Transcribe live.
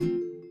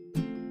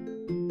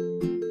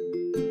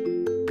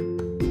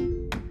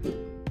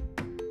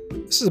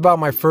This is about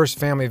my first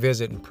family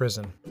visit in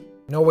prison.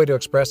 No way to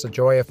express the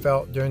joy I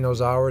felt during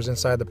those hours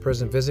inside the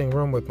prison visiting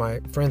room with my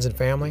friends and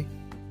family.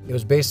 It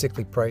was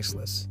basically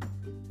priceless.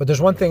 But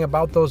there's one thing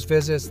about those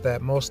visits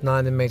that most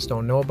non-inmates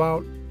don't know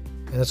about,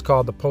 and it's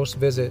called the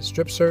post-visit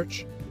strip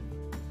search,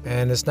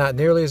 and it's not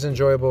nearly as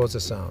enjoyable as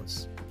it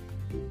sounds.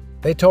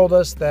 They told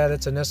us that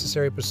it's a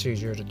necessary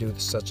procedure to do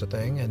such a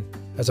thing, and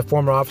as a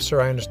former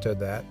officer, I understood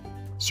that.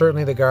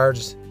 Certainly the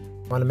guards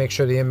want to make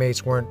sure the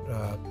inmates weren't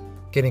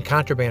getting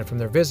contraband from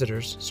their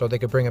visitors so they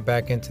could bring it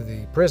back into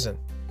the prison.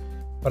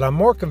 But I'm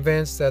more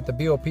convinced that the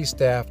BOP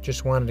staff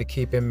just wanted to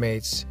keep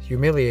inmates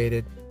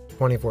humiliated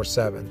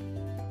 24/7.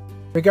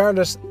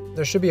 Regardless,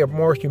 there should be a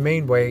more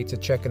humane way to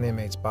check an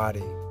inmate's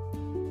body.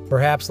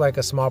 Perhaps like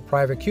a small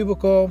private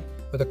cubicle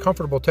with a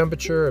comfortable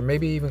temperature and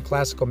maybe even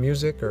classical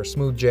music or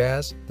smooth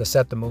jazz to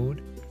set the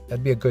mood.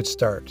 That'd be a good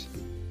start.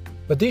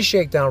 But these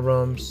shakedown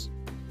rooms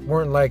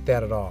weren't like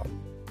that at all.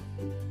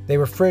 They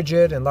were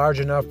frigid and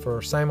large enough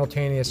for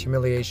simultaneous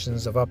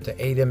humiliations of up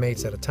to 8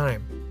 inmates at a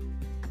time.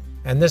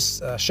 And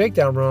this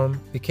shakedown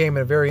room became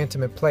a very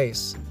intimate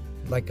place,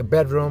 like a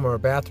bedroom or a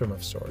bathroom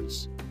of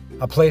sorts,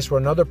 a place where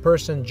another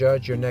person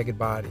judged your naked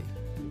body.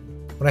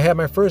 When I had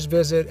my first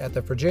visit at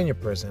the Virginia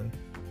prison,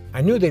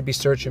 I knew they'd be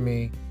searching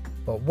me,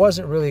 but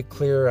wasn't really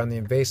clear on the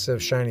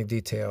invasive, shiny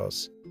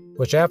details,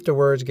 which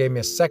afterwards gave me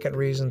a second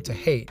reason to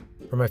hate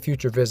for my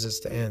future visits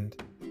to end.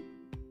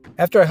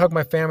 After I hugged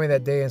my family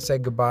that day and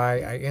said goodbye,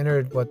 I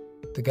entered what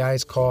the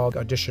guys called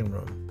audition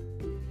room.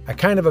 I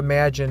kind of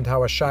imagined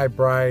how a shy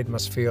bride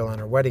must feel on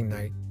her wedding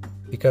night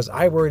because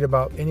I worried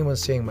about anyone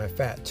seeing my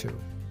fat too.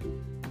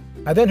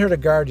 I then heard a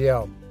guard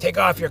yell, "Take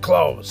off your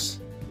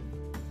clothes!"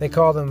 They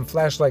called him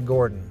Flashlight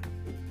Gordon.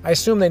 I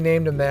assume they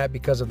named him that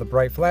because of the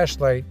bright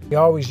flashlight he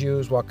always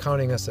used while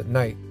counting us at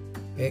night.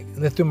 It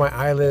lit through my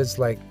eyelids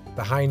like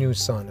the high noon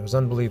sun. It was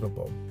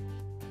unbelievable.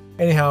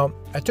 Anyhow,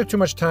 I took too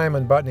much time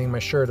unbuttoning my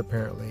shirt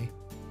apparently.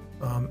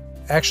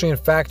 In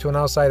fact, to an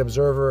outside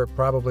observer, it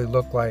probably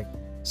looked like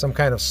some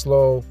kind of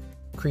slow,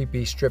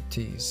 creepy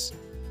striptease.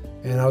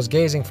 And I was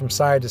gazing from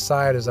side to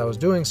side as I was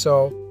doing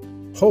so,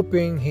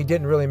 hoping he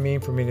didn't really mean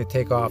for me to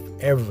take off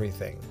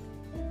everything.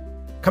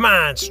 "Come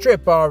on,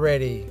 strip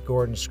already,"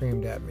 Gordon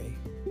screamed at me.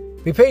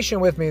 "Be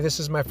patient with me, this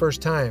is my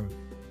first time,"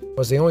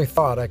 was the only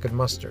thought I could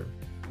muster.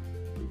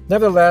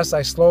 Nevertheless,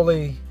 I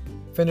slowly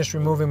finished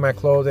removing my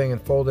clothing and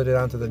folded it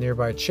onto the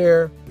nearby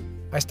chair.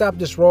 I stopped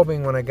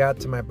disrobing when I got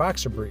to my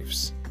boxer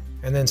briefs,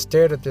 and then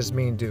stared at this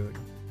mean dude.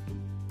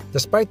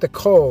 Despite the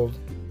cold,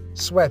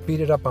 sweat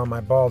beaded up on my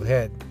bald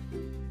head.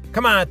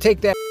 "Come on,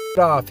 take that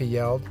off," he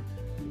yelled.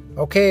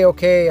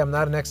 Okay, I'm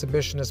not an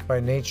exhibitionist by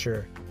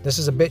nature. This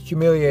is a bit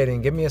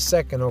humiliating. Give me a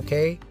second,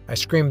 okay?" I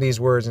screamed these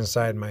words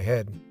inside my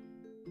head.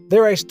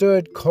 There I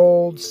stood,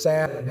 cold,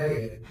 sad, and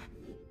naked.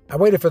 I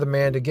waited for the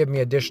man to give me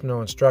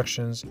additional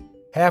instructions,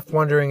 half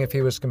wondering if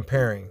he was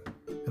comparing,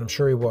 and I'm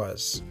sure he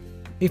was.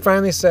 He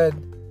finally said,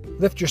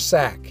 "Lift your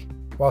sack,"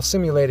 while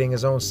simulating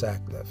his own sack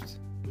lift.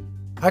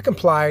 I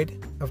complied,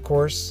 of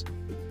course.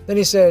 Then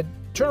he said,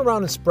 "Turn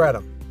around and spread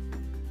them."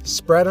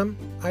 "Spread them?"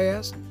 I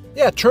asked.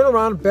 "Yeah, turn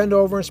around, bend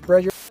over, and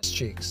spread your ass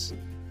cheeks."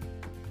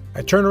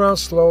 I turned around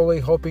slowly,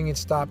 hoping he'd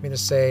stop me to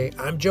say,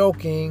 "I'm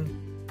joking,"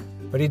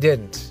 but he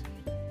didn't.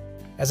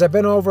 As I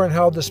bent over and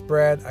held the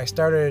spread, I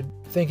started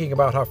thinking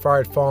about how far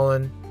I'd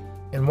fallen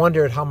and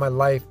wondered how my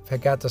life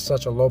had got to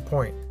such a low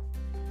point.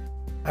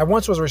 I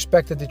once was a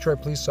respected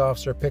Detroit police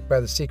officer picked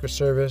by the Secret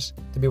Service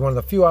to be one of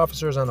the few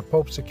officers on the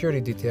Pope security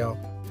detail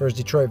for his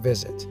Detroit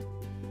visit.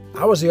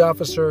 I was the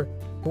officer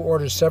who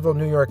ordered several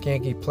New York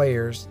Yankee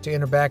players to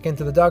enter back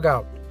into the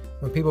dugout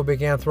when people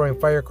began throwing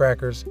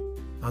firecrackers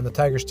on the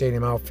Tiger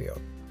Stadium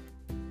outfield.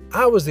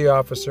 I was the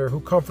officer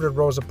who comforted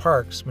Rosa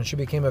Parks when she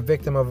became a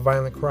victim of a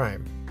violent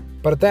crime.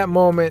 But at that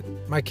moment,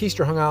 my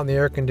keister hung out in the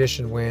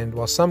air-conditioned wind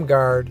while some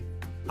guard,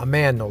 a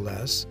man no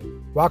less,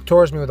 walked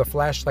towards me with a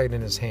flashlight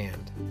in his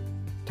hand.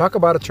 Talk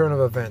about a turn of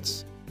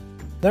events.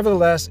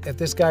 Nevertheless, if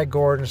this guy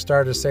Gordon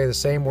started to say the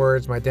same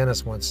words my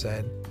dentist once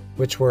said,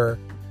 which were,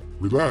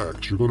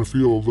 "Relax, you're going to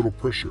feel a little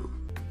pressure,"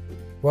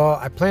 well,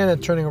 I planned on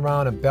turning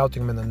around and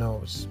belting him in the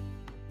nose.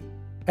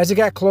 As he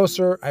got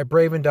closer, I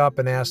bravened up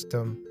and asked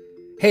him,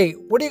 "Hey,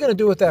 what are you going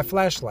to do with that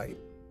flashlight?"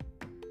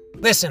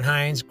 "Listen,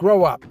 Hines,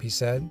 grow up," he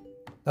said.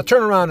 "Now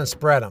turn around and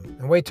spread them,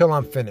 and wait till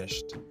I'm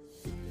finished."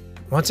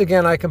 Once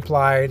again I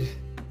complied,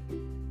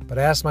 but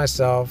asked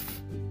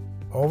myself,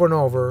 over and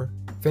over,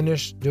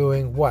 finished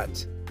doing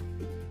what?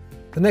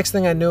 The next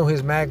thing I knew,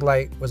 his mag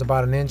light was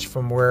about an inch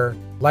from where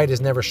light has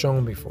never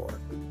shone before.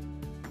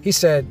 He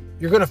said,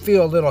 "You're going to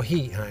feel a little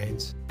heat,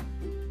 Hines."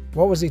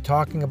 What was he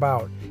talking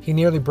about? He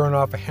nearly burned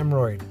off a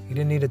hemorrhoid. He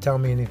didn't need to tell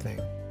me anything.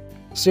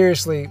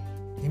 Seriously,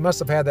 he must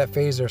have had that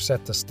phaser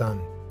set to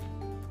stun.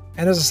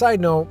 And as a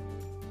side note,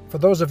 for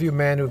those of you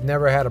men who've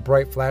never had a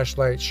bright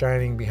flashlight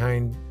shining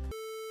behind,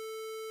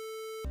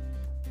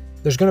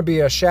 there's going to be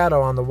a shadow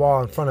on the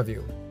wall in front of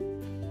you.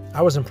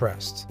 I was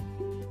impressed,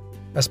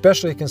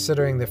 especially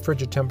considering the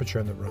frigid temperature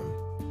in the room.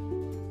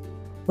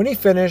 When he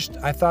finished,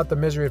 I thought the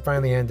misery had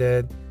finally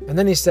ended, and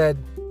then he said,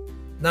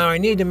 Now I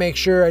need to make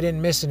sure I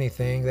didn't miss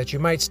anything that you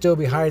might still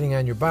be hiding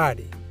on your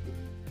body.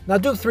 Now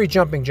do 3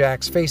 jumping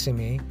jacks facing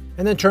me,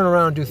 and then turn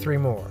around and do 3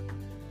 more.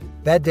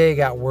 That day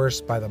got worse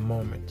by the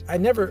moment.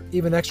 I'd never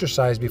even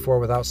exercised before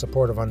without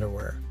supportive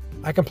underwear.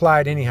 I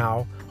complied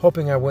anyhow,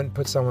 hoping I wouldn't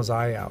put someone's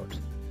eye out.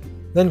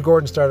 Then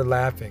Gordon started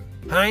laughing.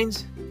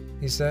 "Hines,"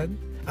 he said,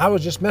 "I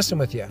was just messing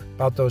with you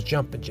about those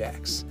jumping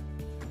jacks."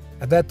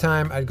 At that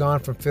time, I'd gone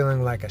from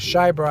feeling like a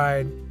shy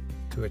bride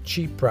to a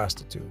cheap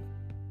prostitute.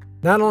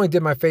 Not only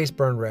did my face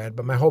burn red,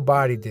 but my whole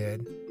body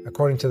did,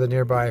 according to the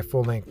nearby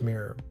full-length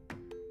mirror.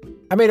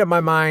 I made up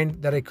my mind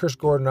that I'd curse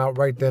Gordon out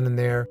right then and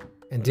there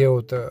and deal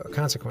with the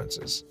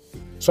consequences.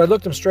 So I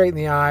looked him straight in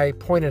the eye,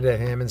 pointed at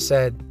him, and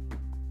said,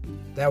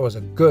 "That was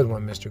a good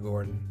one, Mr.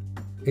 Gordon."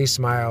 He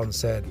smiled and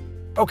said,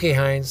 "Okay,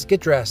 Hines, get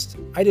dressed.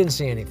 I didn't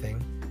see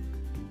anything."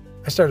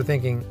 I started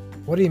thinking,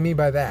 what do you mean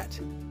by that?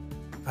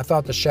 I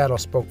thought the shadow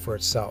spoke for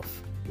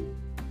itself.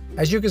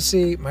 As you can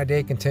see, my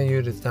day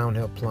continued its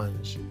downhill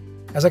plunge.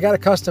 As I got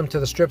accustomed to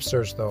the strip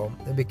search, though,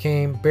 it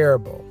became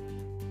bearable.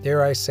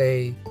 Dare I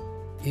say,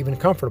 even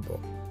comfortable.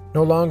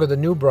 No longer the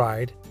new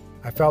bride,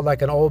 I felt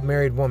like an old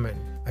married woman.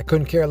 I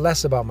couldn't care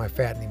less about my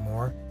fat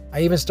anymore.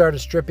 I even started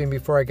stripping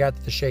before I got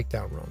to the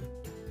shakedown room.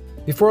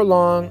 Before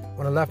long,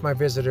 when I left my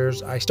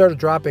visitors, I started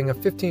dropping a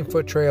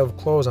 15-foot trail of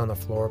clothes on the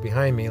floor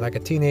behind me like a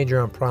teenager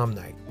on prom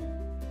night.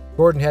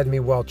 Gordon had me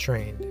well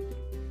trained.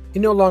 He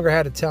no longer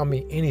had to tell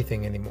me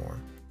anything anymore.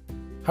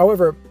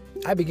 However,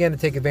 I began to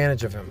take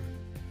advantage of him.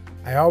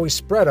 I always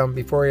spread him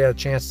before he had a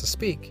chance to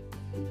speak,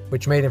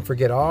 which made him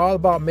forget all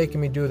about making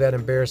me do that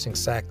embarrassing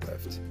sack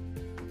lift.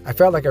 I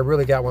felt like I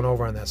really got one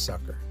over on that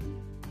sucker.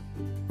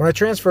 When I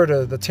transferred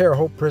to the Terre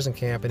Haute prison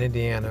camp in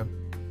Indiana,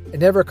 it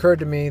never occurred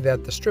to me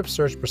that the strip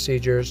search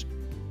procedures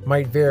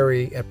might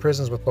vary at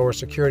prisons with lower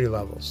security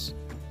levels.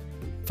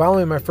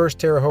 Following my first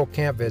Terre Haute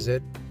camp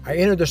visit, I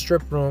entered the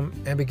strip room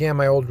and began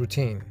my old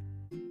routine.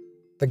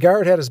 The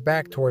guard had his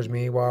back towards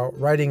me while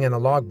writing in a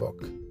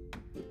logbook.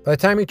 By the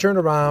time he turned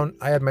around,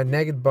 I had my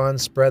naked bun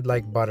spread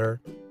like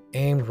butter,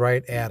 aimed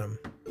right at him.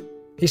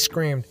 He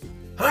screamed,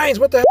 "Hines,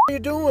 what the hell are you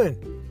doing?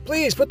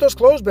 Please put those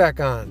clothes back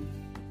on."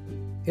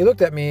 He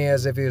looked at me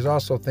as if he was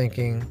also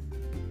thinking,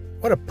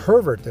 what a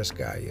pervert this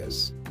guy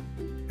is.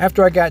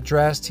 After I got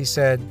dressed, he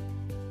said,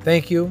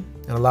 "Thank you,"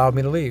 and allowed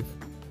me to leave.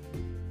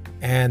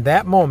 And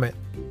that moment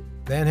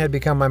then had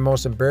become my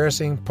most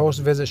embarrassing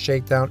post-visit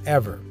shakedown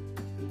ever.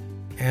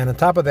 And on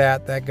top of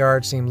that, that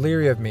guard seemed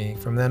leery of me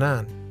from then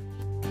on.